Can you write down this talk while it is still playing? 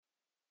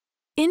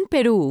In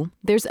Peru,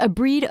 there's a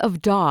breed of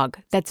dog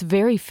that's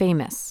very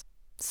famous.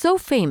 So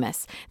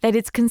famous that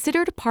it's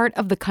considered part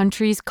of the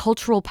country's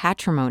cultural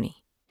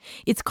patrimony.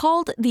 It's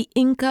called the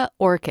Inca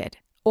Orchid,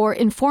 or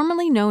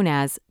informally known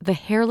as the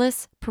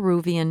hairless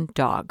Peruvian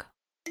dog.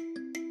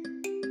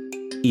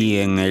 Y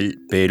en el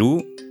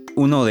Perú,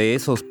 uno de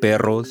esos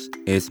perros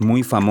es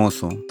muy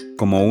famoso,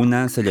 como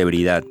una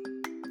celebridad.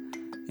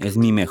 Es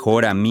mi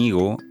mejor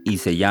amigo y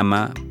se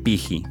llama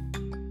Piji.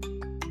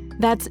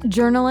 That's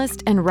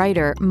journalist and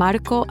writer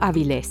Marco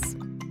Avilés.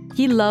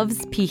 He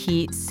loves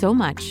Piji so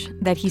much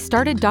that he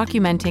started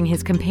documenting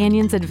his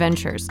companion's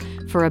adventures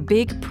for a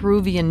big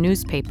Peruvian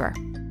newspaper.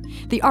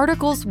 The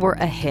articles were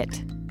a hit.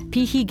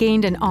 Piji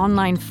gained an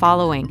online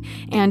following,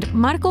 and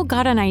Marco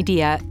got an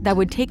idea that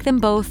would take them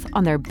both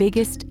on their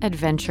biggest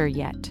adventure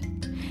yet.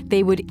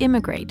 They would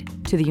immigrate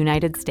to the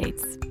United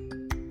States.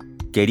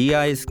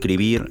 Quería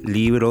escribir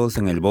libros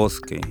en el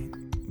bosque,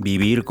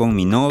 vivir con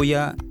mi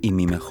novia y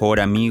mi mejor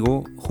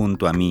amigo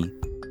junto a mí,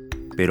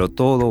 pero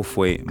todo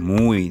fue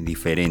muy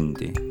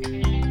diferente.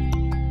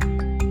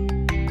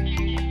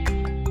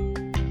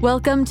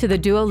 Welcome to the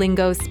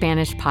Duolingo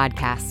Spanish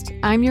podcast.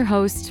 I'm your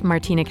host,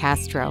 Martina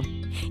Castro.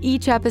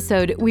 Each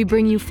episode, we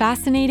bring you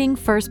fascinating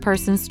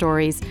first-person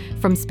stories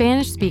from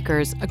Spanish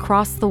speakers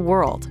across the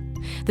world.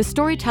 The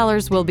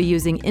storytellers will be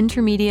using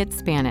intermediate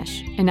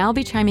Spanish, and I'll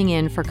be chiming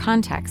in for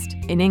context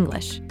in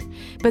English.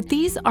 But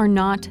these are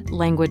not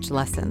language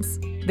lessons.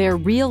 They're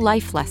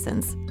real-life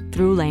lessons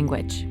through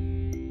language.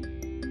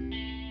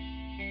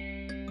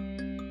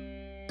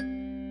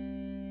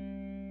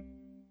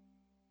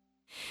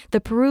 The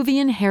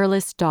Peruvian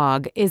hairless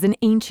dog is an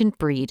ancient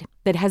breed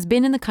that has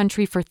been in the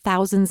country for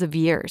thousands of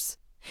years.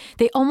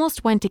 They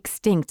almost went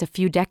extinct a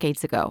few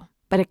decades ago,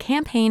 but a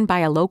campaign by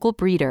a local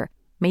breeder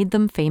made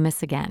them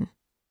famous again.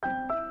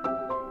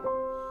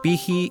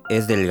 Piji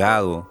es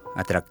delgado,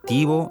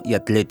 atractivo y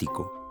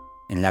atlético.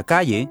 En la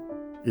calle,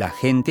 la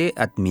gente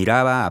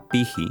admiraba a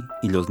Piji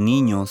y los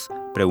niños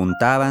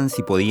preguntaban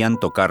si podían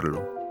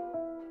tocarlo.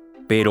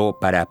 Pero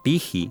para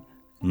Piji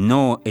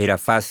no era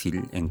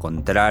fácil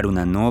encontrar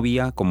una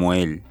novia como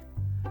él.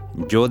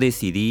 Yo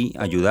decidí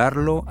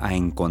ayudarlo a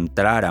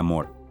encontrar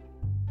amor.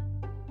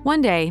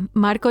 One day,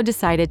 Marco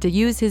decided to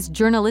use his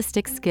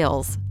journalistic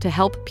skills to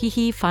help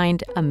Piji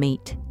find a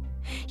mate.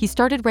 He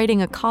started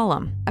writing a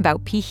column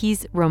about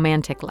Piji's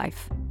romantic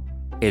life.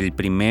 El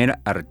primer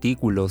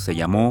artículo se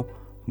llamó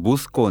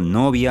Busco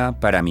novia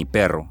para mi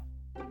perro.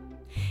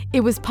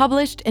 It was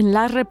published in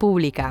La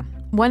República,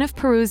 one of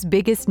Peru's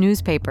biggest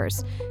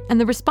newspapers, and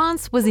the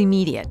response was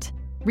immediate.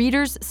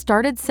 Readers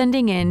started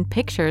sending in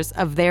pictures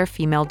of their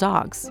female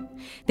dogs.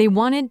 They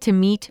wanted to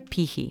meet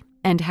Piji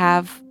and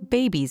have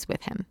babies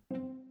with him.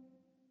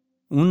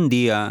 Un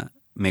día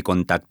me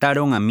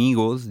contactaron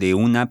amigos de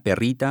una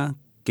perrita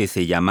que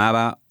se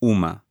llamaba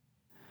Uma.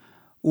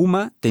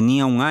 Uma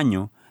tenía 1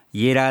 año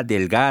y era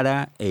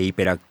delgada e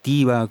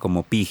hiperactiva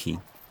como Piji.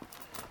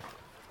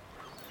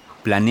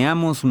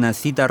 Planeamos una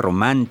cita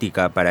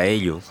romántica para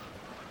ellos,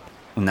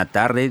 una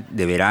tarde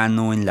de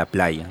verano en la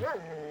playa.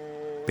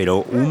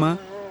 Pero Uma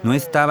no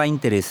estaba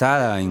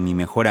interesada en mi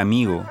mejor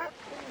amigo.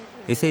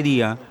 Ese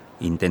día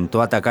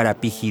intentó atacar a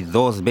Piji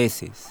 2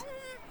 veces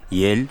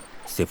y él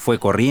se fue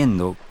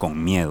corriendo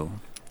con miedo.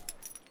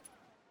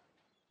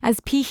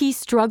 As Piji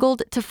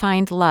struggled to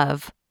find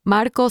love,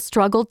 Marco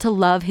struggled to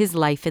love his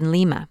life in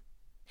Lima.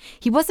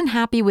 He wasn't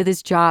happy with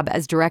his job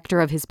as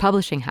director of his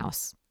publishing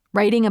house.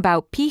 Writing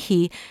about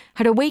Piji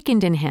had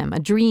awakened in him a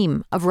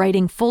dream of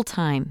writing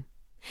full-time.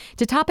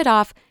 To top it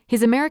off,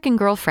 his American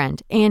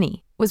girlfriend,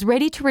 Annie, was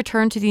ready to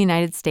return to the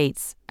United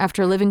States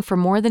after living for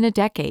more than a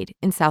decade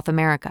in South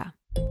America.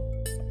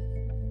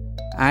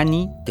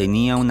 Annie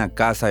tenía una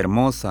casa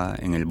hermosa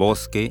en el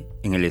bosque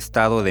en el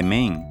estado de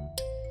Maine,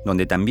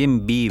 donde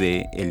también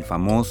vive el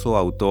famoso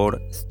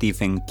autor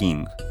Stephen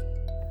King.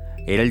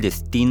 Era el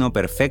destino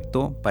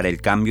perfecto para el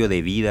cambio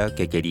de vida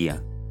que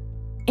quería.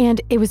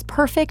 And it was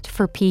perfect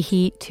for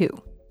Piji,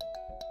 too.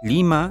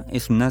 Lima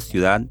es una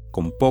ciudad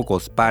con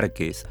pocos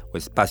parques o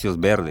espacios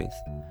verdes.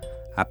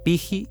 A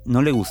Piji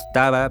no le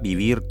gustaba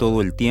vivir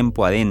todo el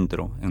tiempo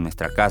adentro, en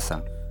nuestra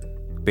casa.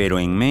 Pero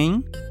en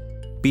Maine,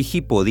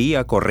 Piji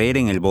podía correr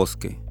en el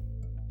bosque.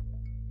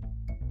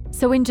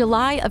 So in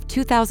July of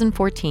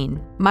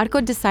 2014,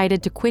 Marco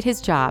decided to quit his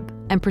job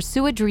and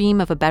pursue a dream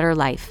of a better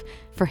life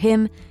for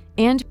him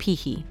and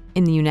Piji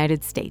in the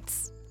United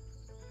States.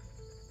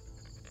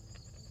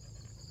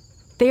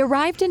 They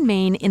arrived in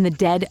Maine in the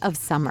dead of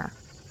summer.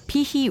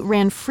 Piji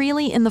ran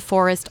freely in the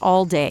forest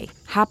all day,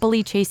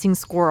 happily chasing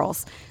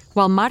squirrels,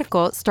 while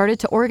Marco started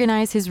to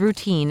organize his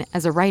routine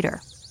as a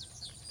writer.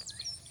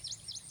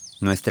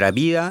 Nuestra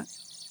vida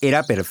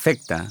era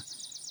perfecta.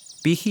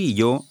 Piji y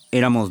yo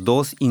éramos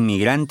 2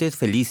 inmigrantes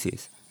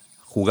felices.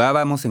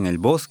 Jugábamos en el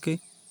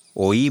bosque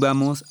o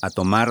íbamos a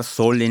tomar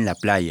sol en la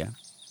playa.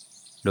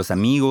 Los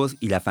amigos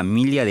y la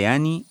familia de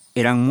Annie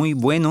eran muy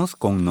buenos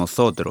con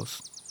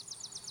nosotros.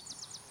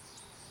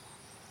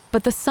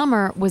 But the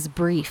summer was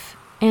brief,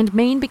 and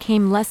Maine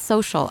became less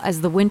social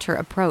as the winter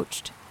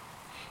approached.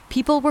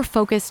 people were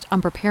focused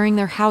on preparing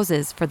their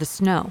houses for the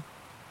snow.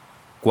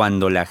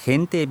 Cuando la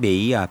gente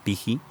veía a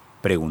Piggy,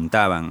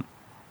 preguntaban,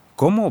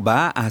 ¿cómo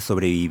va a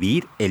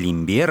sobrevivir el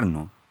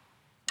invierno?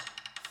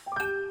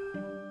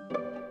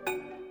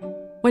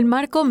 When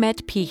Marco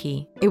met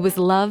Piggy, it was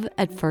love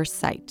at first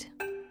sight.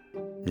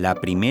 La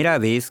primera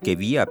vez que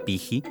vi a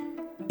Piggy,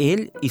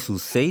 él y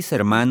sus 6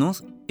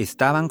 hermanos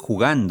estaban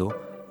jugando,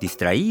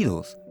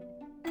 distraídos.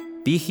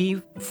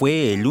 Piggy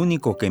fue el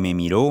único que me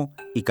miró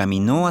y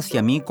caminó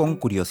hacia mí con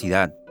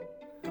curiosidad.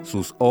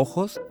 Sus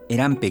ojos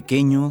eran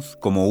pequeños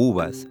como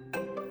uvas.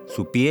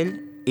 Su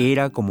piel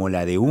era como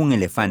la de un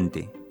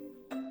elefante.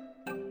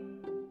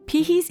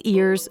 Piggy's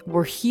ears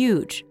were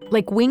huge,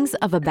 like wings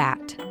of a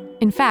bat.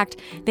 In fact,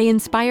 they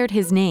inspired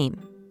his name.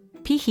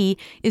 Piggy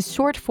is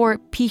short for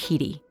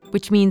Pijiri,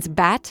 which means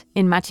bat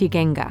in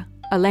Machigenga,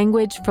 a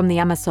language from the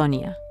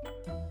Amazonia.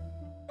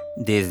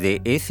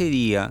 Desde ese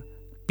día,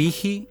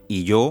 Piggy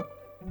y yo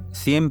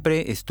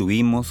siempre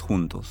estuvimos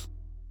juntos.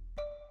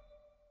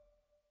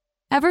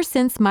 Ever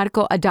since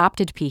Marco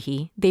adopted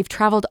Piggy, they've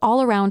traveled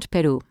all around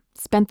Peru,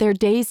 spent their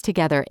days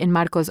together in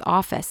Marco's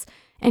office,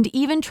 and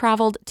even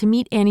traveled to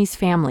meet Annie's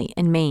family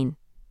in Maine.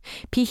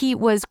 Piggy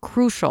was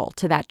crucial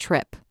to that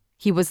trip.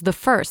 He was the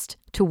first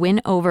to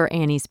win over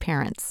Annie's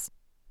parents.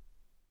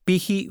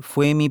 Piggy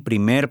fue mi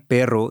primer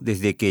perro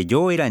desde que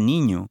yo era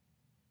niño.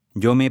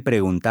 Yo me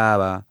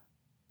preguntaba,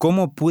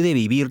 ¿cómo pude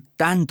vivir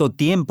tanto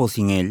tiempo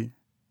sin él?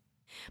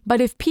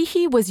 But if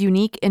Piggy was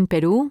unique in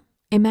Peru,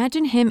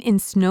 imagine him in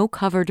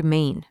snow-covered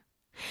Maine.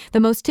 The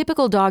most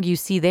typical dog you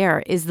see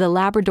there is the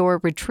Labrador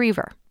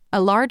Retriever,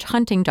 a large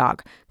hunting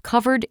dog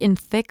covered in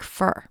thick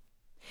fur.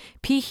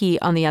 Piggy,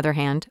 on the other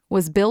hand,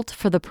 was built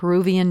for the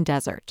Peruvian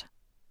desert.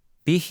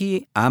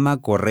 Piggy ama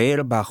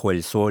correr bajo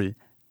el sol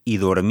y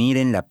dormir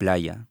en la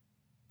playa.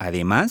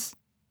 Además,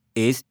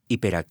 es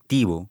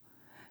hiperactivo.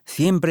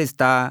 Siempre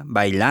está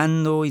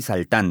bailando y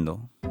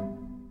saltando.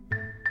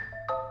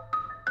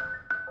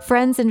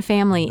 Friends and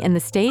family in the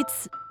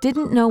States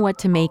didn't know what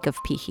to make of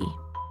Piggy.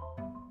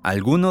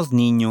 Algunos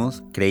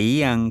niños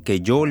creían que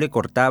yo le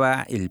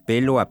cortaba el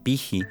pelo a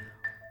Piggy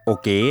o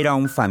que era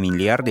un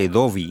familiar de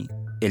Dobby,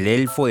 el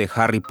elfo de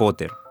Harry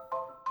Potter.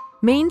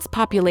 Maine's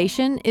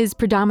population is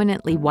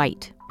predominantly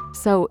white,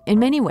 so in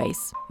many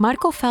ways,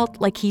 Marco felt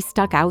like he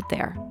stuck out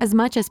there as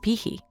much as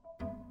Piggy.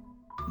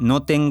 No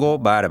tengo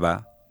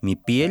barba, mi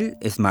piel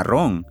es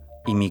marrón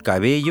y mi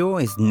cabello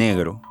es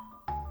negro.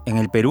 En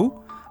el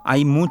Perú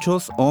hay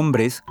muchos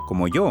hombres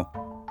como yo,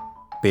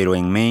 pero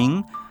en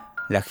Maine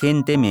la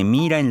gente me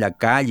mira en la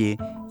calle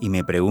y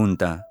me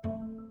pregunta,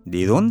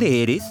 ¿de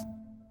dónde eres?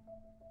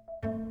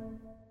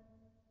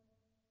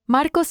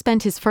 Marco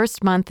spent his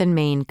first month in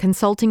Maine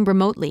consulting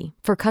remotely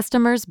for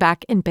customers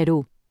back in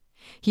Peru.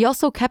 He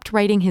also kept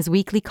writing his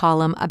weekly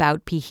column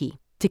about Piggy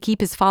to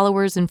keep his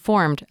followers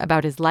informed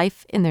about his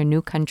life in their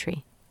new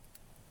country.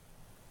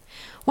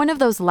 One of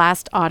those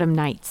last autumn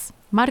nights,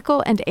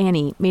 Marco and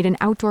Annie made an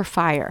outdoor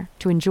fire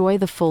to enjoy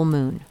the full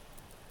moon.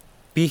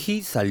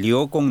 Piggy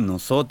salió con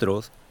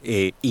nosotros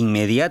e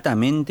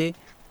inmediatamente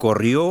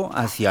corrió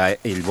hacia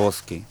el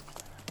bosque.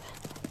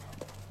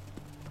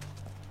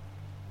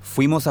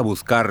 Fuimos a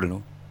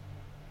buscarlo.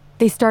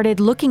 They started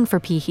looking for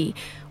Piggy,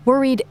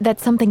 worried that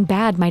something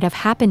bad might have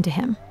happened to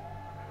him.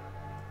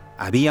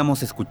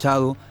 Habíamos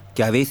escuchado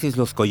que a veces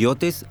los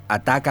coyotes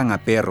atacan a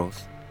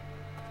perros.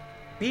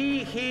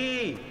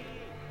 ¡Piggy!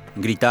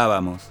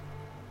 Gritábamos.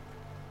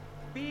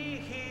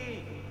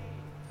 ¡Piggy!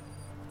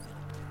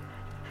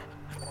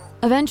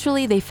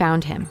 Eventually they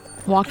found him,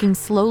 walking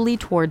slowly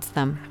towards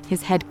them,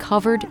 his head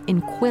covered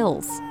in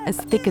quills as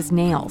thick as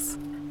nails.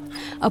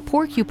 A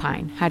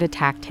porcupine had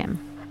attacked him.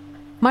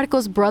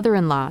 Marco's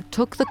brother-in-law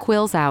took the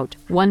quills out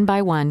one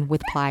by one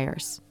with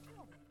pliers.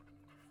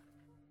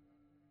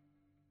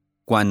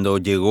 Cuando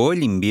llegó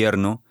el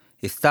invierno,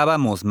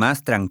 estábamos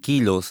más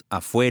tranquilos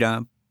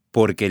afuera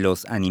porque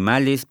los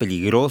animales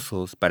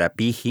peligrosos para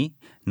Piggy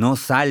no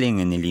salen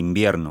en el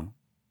invierno.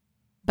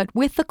 But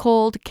with the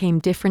cold came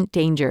different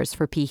dangers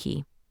for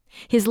Piggy.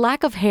 His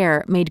lack of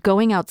hair made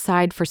going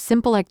outside for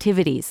simple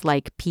activities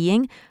like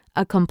peeing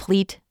a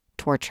complete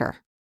torture.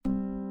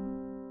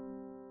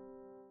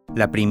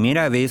 La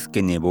primera vez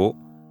que nevó,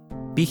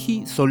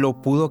 Piggy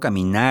solo pudo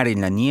caminar en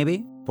la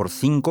nieve por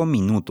 5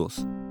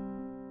 minutos.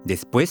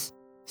 Después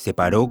se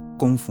paró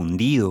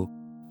confundido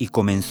y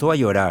comenzó a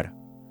llorar.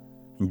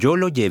 Yo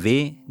lo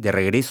llevé de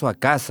regreso a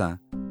casa.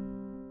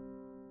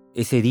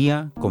 Ese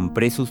día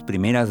compré sus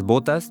primeras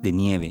botas de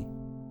nieve.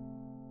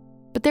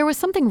 But there was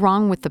something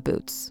wrong with the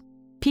boots.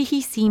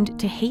 Piggy seemed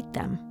to hate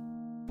them.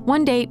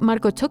 One day,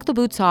 Marco took the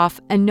boots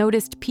off and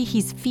noticed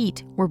Piggy's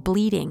feet were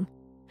bleeding.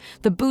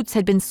 The boots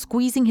had been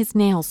squeezing his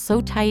nails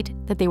so tight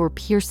that they were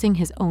piercing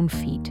his own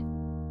feet.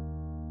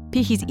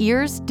 Piggy's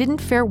ears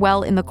didn't fare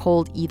well in the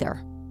cold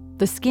either.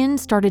 The skin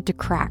started to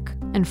crack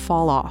and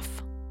fall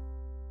off.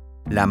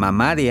 La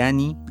mamá de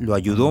Annie lo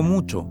ayudó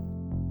mucho.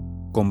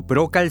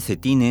 Compró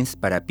calcetines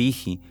para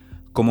Piggy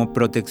como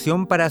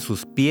protección para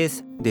sus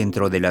pies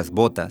dentro de las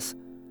botas.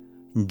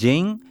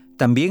 Jane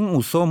También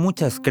usó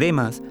muchas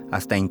cremas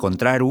hasta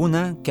encontrar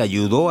una que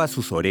ayudó a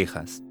sus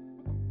orejas.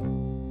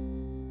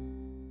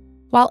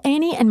 While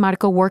Annie and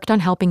Marco worked on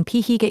helping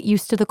Piji get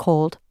used to the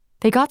cold,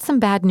 they got some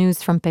bad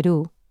news from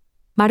Peru.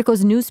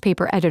 Marco's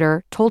newspaper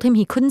editor told him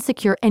he couldn't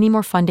secure any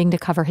more funding to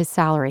cover his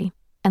salary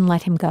and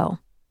let him go.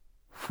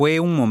 Fue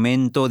un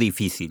momento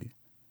difícil.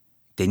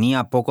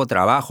 Tenía poco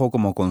trabajo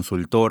como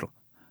consultor.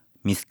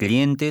 Mis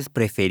clientes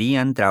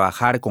preferían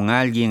trabajar con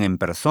alguien en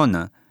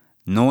persona,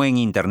 no en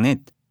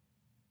Internet.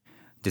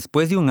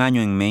 Después de un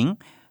año en Maine,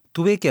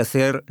 tuve que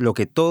hacer lo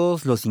que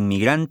todos los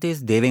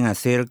inmigrantes deben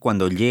hacer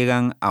cuando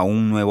llegan a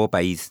un nuevo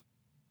país: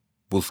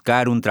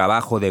 buscar un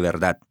trabajo de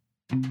verdad.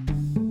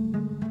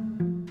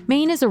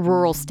 Maine is a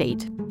rural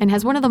state and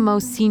has one of the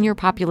most senior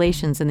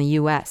populations in the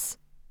U.S.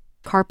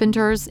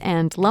 Carpenters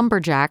and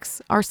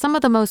lumberjacks are some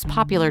of the most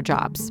popular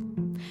jobs.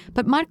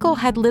 But Marco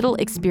had little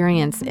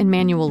experience in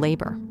manual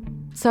labor.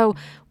 So,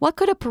 what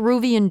could a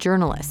Peruvian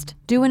journalist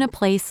do in a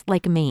place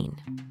like Maine?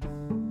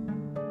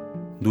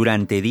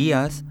 Durante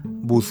días,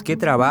 busqué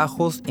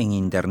trabajos en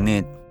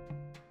Internet.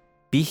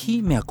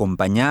 Piji me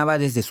acompañaba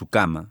desde su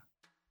cama.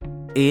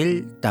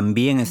 Él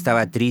también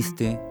estaba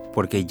triste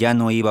porque ya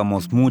no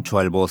íbamos mucho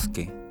al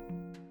bosque.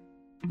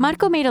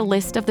 Marco made a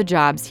list of the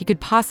jobs he could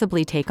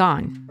possibly take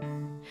on.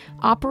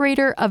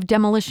 Operator of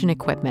demolition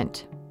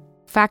equipment,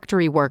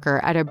 factory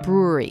worker at a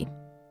brewery,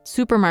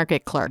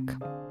 supermarket clerk,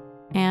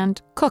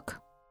 and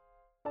cook.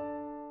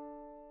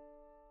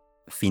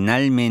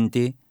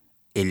 Finalmente,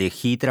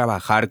 elegí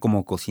trabajar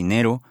como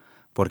cocinero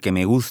porque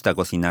me gusta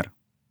cocinar.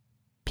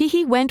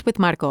 Piji went with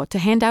Marco to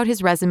hand out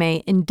his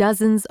resume in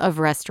dozens of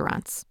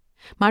restaurants.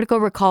 Marco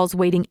recalls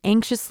waiting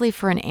anxiously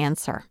for an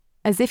answer,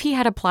 as if he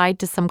had applied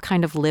to some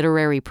kind of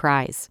literary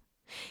prize.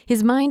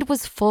 His mind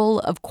was full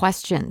of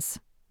questions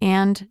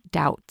and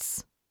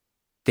doubts.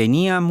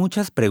 Tenía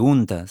muchas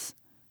preguntas.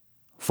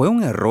 ¿Fue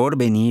un error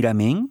venir a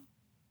Maine?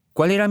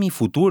 ¿Cuál era mi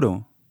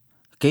futuro?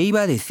 ¿Qué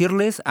iba a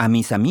decirles a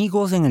mis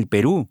amigos en el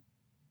Perú?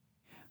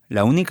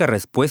 La única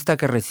respuesta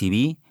que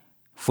recibí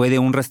fue de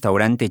un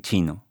restaurante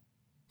chino.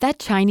 That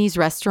Chinese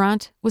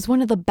restaurant was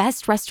one of the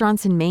best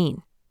restaurants in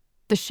Maine.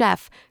 The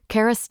chef,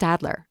 Kara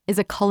Stadler, is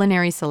a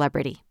culinary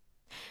celebrity.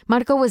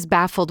 Marco was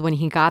baffled when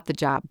he got the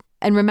job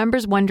and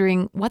remembers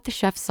wondering what the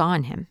chef saw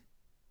in him.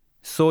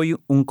 Soy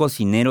un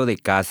cocinero de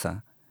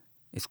casa.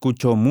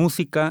 Escucho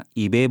música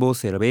y bebo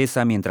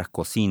cerveza mientras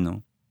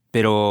cocino.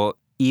 Pero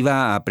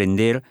iba a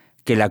aprender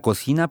que la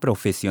cocina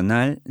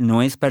profesional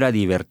no es para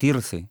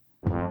divertirse.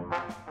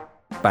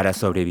 Para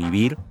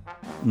sobrevivir,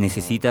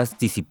 necesitas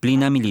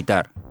disciplina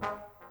militar.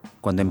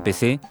 Cuando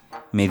empecé,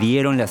 me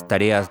dieron las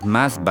tareas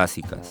más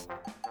básicas.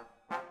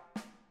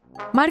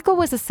 Marco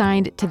was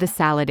assigned to the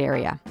salad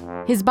area.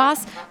 His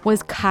boss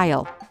was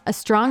Kyle, a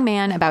strong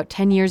man about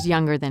 10 years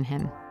younger than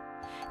him.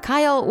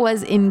 Kyle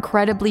was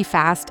incredibly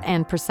fast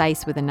and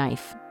precise with a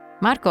knife.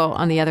 Marco,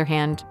 on the other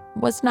hand,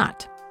 was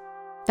not.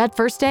 That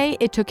first day,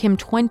 it took him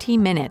 20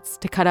 minutes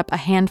to cut up a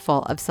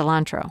handful of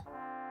cilantro.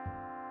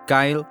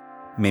 Kyle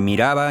me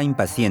miraba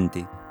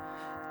impaciente.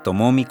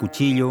 Tomó mi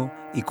cuchillo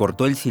y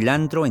cortó el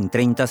cilantro en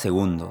 30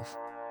 segundos.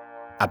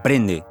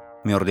 Aprende,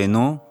 me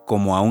ordenó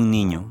como a un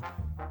niño.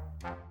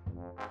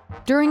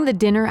 During the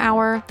dinner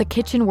hour, the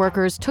kitchen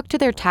workers took to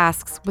their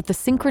tasks with the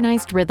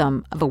synchronized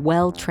rhythm of a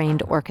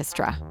well-trained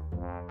orchestra.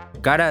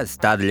 Kara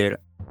Stadler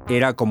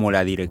era como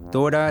la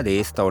directora de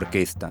esta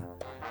orquesta.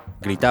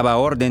 Gritaba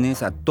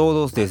órdenes a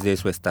todos desde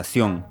su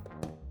estación.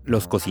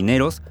 Los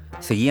cocineros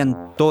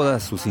seguían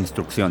todas sus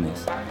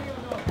instrucciones.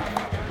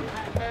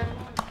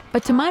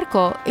 But to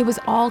Marco, it was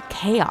all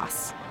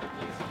chaos.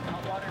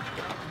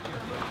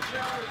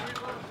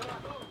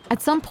 At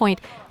some point,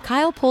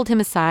 Kyle pulled him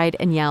aside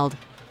and yelled,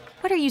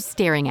 "What are you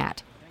staring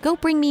at? Go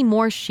bring me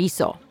more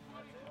shiso."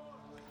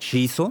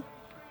 ¿Shiso?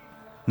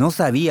 No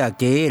sabía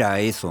qué era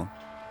eso.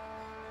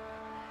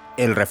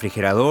 El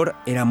refrigerador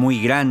era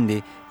muy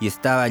grande y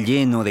estaba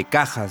lleno de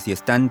cajas y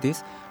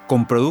estantes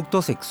con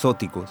productos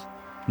exóticos.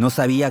 No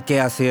sabía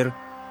qué hacer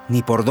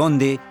ni por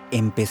dónde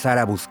empezar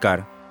a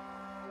buscar.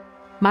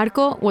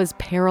 Marco was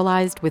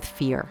paralyzed with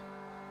fear.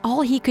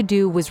 All he could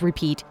do was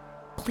repeat,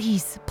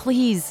 "Please,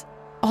 please,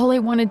 all I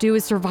want to do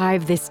is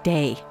survive this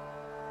day."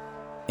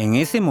 En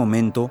ese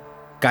momento,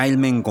 Kyle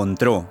me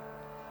encontró.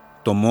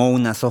 Tomó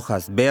unas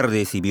hojas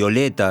verdes y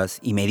violetas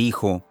y me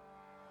dijo,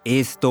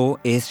 "Esto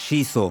es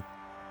shiso.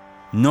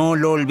 No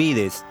lo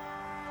olvides."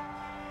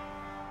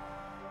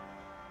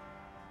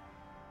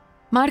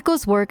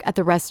 Marco's work at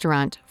the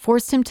restaurant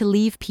forced him to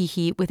leave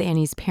Piji with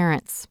Annie's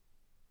parents.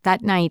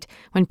 That night,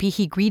 when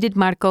Piji greeted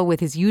Marco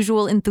with his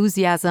usual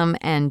enthusiasm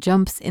and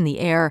jumps in the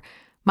air,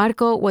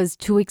 Marco was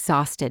too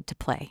exhausted to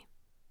play.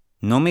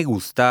 No me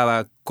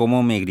gustaba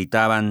cómo me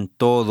gritaban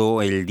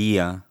todo el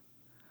día.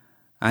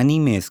 Annie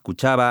me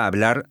escuchaba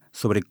hablar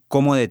sobre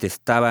cómo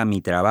detestaba mi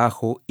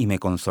trabajo y me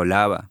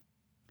consolaba.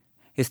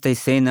 Esta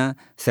escena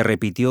se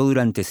repitió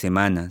durante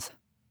semanas.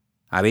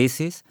 A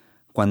veces,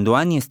 cuando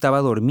Annie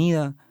estaba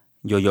dormida,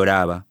 yo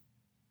lloraba.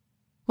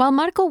 While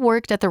Marco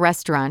worked at the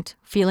restaurant,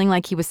 feeling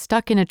like he was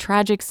stuck in a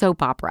tragic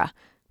soap opera,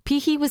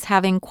 Pihi was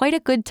having quite a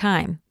good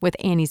time with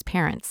Annie's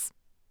parents.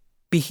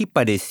 Pihi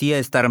parecía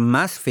estar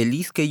más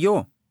feliz que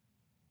yo.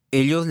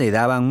 Ellos le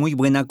daban muy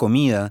buena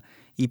comida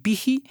y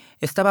Pihi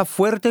estaba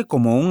fuerte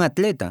como un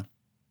atleta.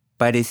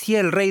 Parecía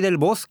el rey del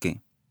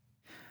bosque.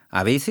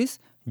 A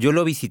veces yo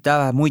lo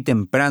visitaba muy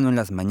temprano en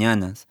las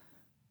mañanas,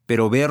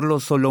 pero verlo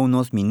solo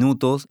unos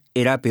minutos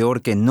era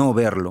peor que no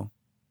verlo.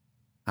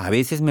 A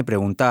veces me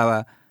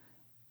preguntaba,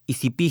 ¿y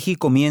si Pihi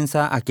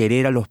comienza a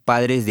querer a los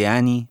padres de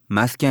Annie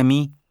más que a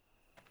mí?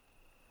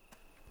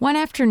 One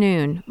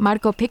afternoon,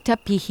 Marco picked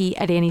up Pihi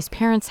at Annie's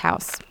parents'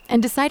 house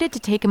and decided to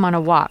take him on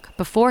a walk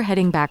before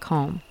heading back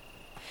home.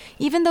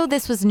 Even though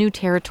this was new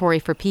territory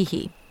for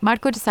Pihi,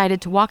 Marco decided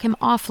to walk him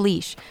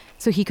off-leash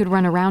so he could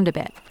run around a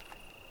bit.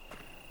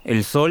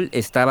 El sol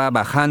estaba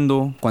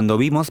bajando cuando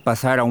vimos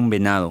pasar a un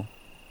venado.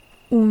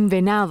 Un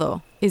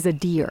venado is a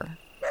deer.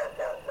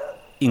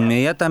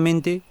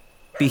 Inmediatamente,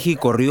 Pihi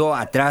corrió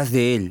atrás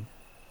de él.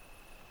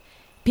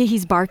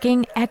 Pihi's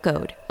barking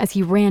echoed as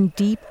he ran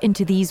deep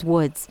into these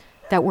woods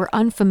that were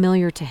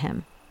unfamiliar to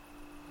him.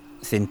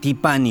 Sentí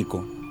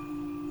pánico.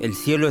 El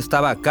cielo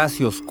estaba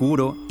casi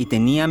oscuro y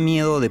tenía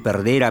miedo de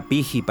perder a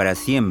Pihi para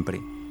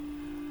siempre.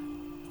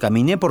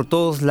 Caminé por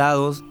todos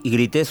lados y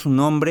grité su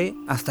nombre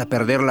hasta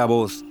perder la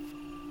voz.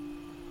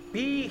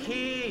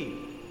 ¡Pihi!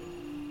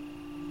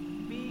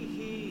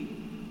 ¡Pihi!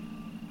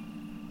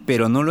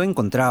 Pero no lo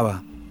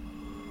encontraba.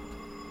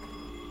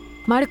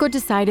 Marco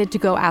decided to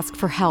go ask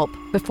for help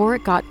before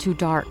it got too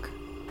dark.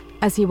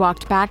 As he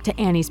walked back to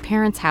Annie's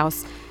parents'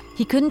 house,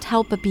 he couldn't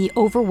help but be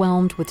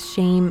overwhelmed with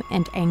shame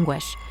and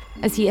anguish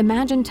as he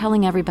imagined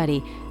telling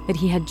everybody that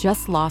he had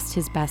just lost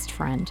his best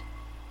friend.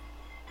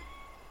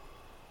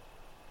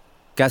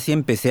 Casi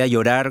empecé a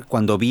llorar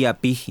cuando vi a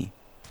Pihi.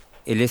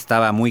 Él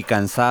estaba muy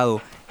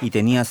cansado y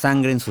tenía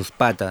sangre en sus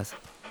patas,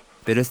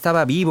 pero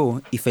estaba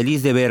vivo y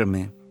feliz de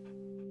verme.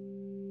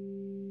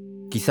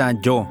 Quizá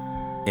yo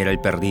era el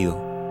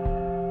perdido.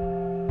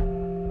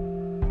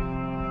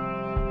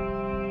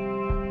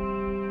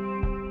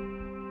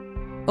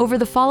 Over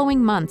the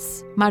following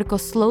months, Marco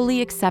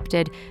slowly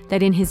accepted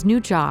that in his new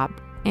job,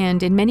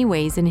 and in many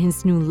ways in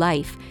his new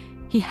life,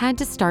 he had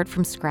to start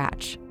from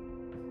scratch.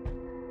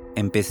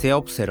 Empecé a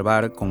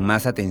observar con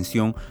más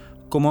atención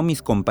cómo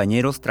mis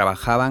compañeros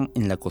trabajaban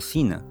en la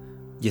cocina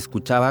y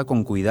escuchaba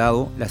con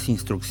cuidado las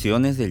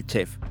instrucciones del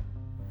chef.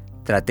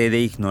 Traté de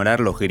ignorar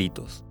los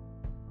gritos.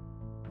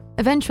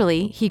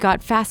 Eventually, he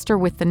got faster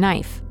with the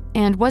knife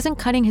and wasn't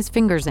cutting his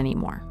fingers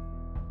anymore.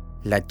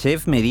 La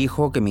chef me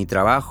dijo que mi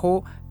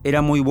trabajo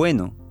era muy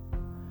bueno.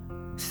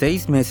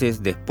 6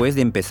 meses después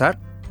de empezar,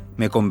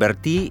 me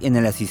convertí en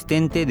el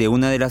asistente de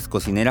una de las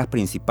cocineras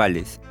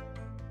principales.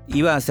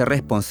 Iba a ser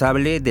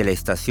responsable de la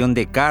estación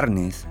de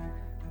carnes.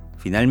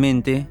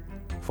 Finalmente,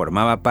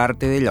 formaba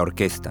parte de la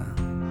orquesta.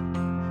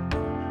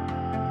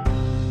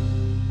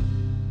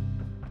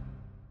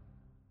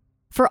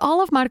 For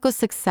all of Marco's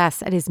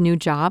success at his new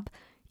job,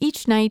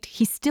 each night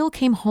he still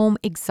came home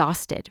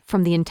exhausted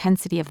from the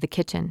intensity of the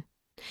kitchen.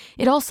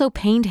 It also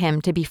pained him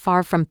to be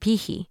far from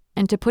Pihi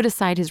and to put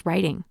aside his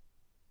writing.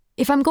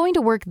 If I'm going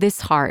to work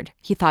this hard,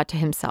 he thought to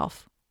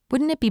himself,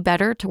 wouldn't it be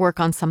better to work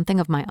on something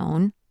of my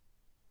own?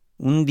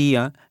 Un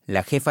día,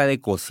 la jefa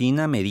de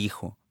cocina me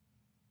dijo,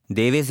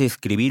 debes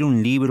escribir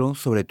un libro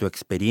sobre tu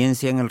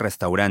experiencia en el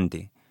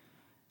restaurante.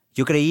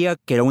 Yo creía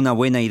que era una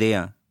buena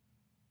idea.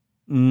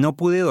 No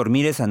pude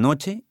dormir esa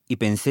noche y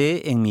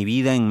pensé en mi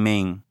vida en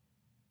Maine.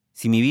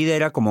 Si mi vida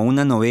era como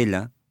una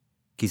novela,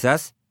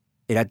 quizás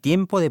era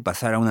tiempo de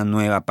pasar a una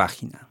nueva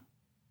página.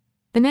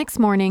 The next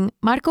morning,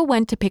 Marco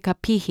went to pick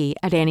up Pihi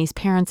at Annie's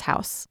parents'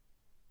 house.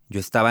 Yo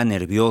estaba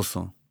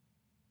nervioso.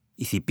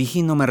 ¿Y si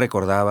Pihi no me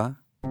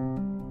recordaba?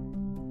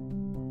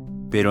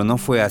 Pero no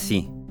fue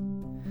así.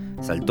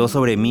 Saltó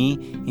sobre mí,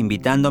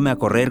 invitándome a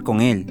correr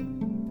con él.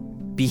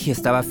 Pihi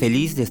estaba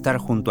feliz de estar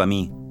junto a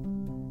mí.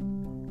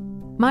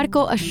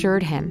 Marco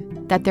assured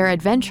him that their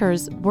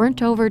adventures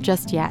weren't over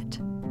just yet.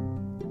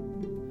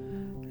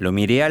 Lo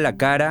miré a la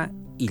cara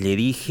y le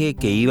dije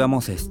que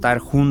íbamos a estar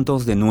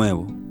juntos de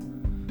nuevo.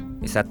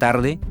 Esa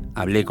tarde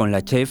hablé con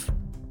la chef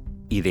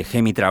y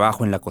dejé mi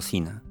trabajo en la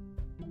cocina.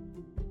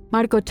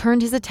 Marco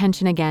turned his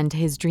attention again to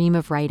his dream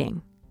of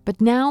writing, but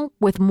now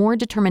with more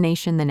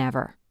determination than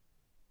ever.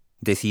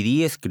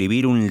 Decidí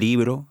escribir un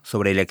libro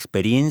sobre la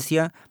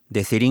experiencia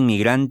de ser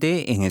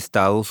inmigrante en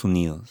Estados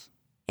Unidos.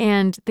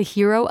 And the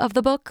hero of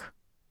the book?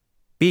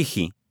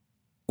 Pihi,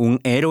 un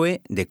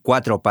héroe de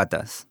 4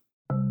 patas.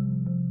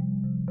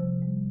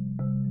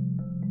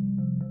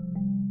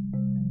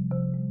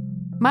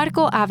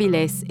 Marco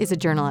Aviles is a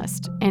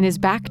journalist and is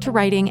back to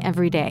writing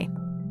every day.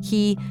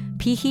 He,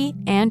 Pihi,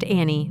 and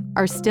Annie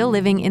are still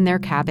living in their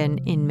cabin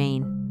in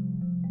Maine.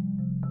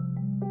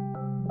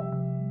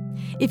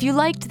 If you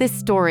liked this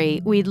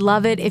story, we'd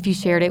love it if you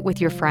shared it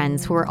with your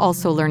friends who are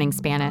also learning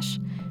Spanish.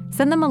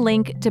 Send them a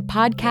link to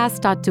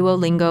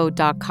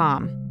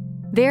podcast.duolingo.com.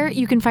 There,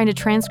 you can find a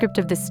transcript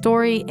of this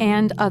story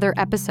and other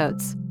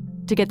episodes.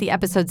 To get the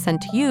episodes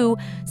sent to you,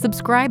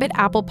 subscribe at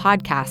Apple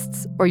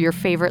Podcasts or your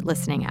favorite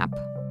listening app.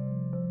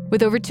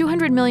 With over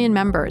 200 million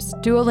members,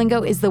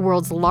 Duolingo is the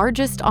world's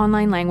largest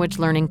online language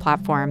learning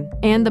platform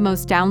and the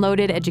most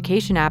downloaded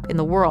education app in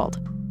the world.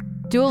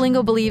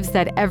 Duolingo believes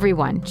that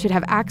everyone should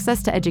have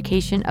access to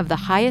education of the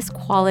highest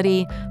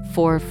quality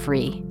for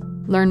free.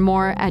 Learn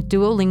more at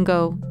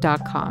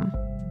duolingo.com.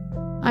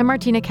 I'm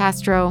Martina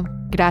Castro.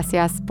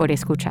 Gracias por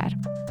escuchar.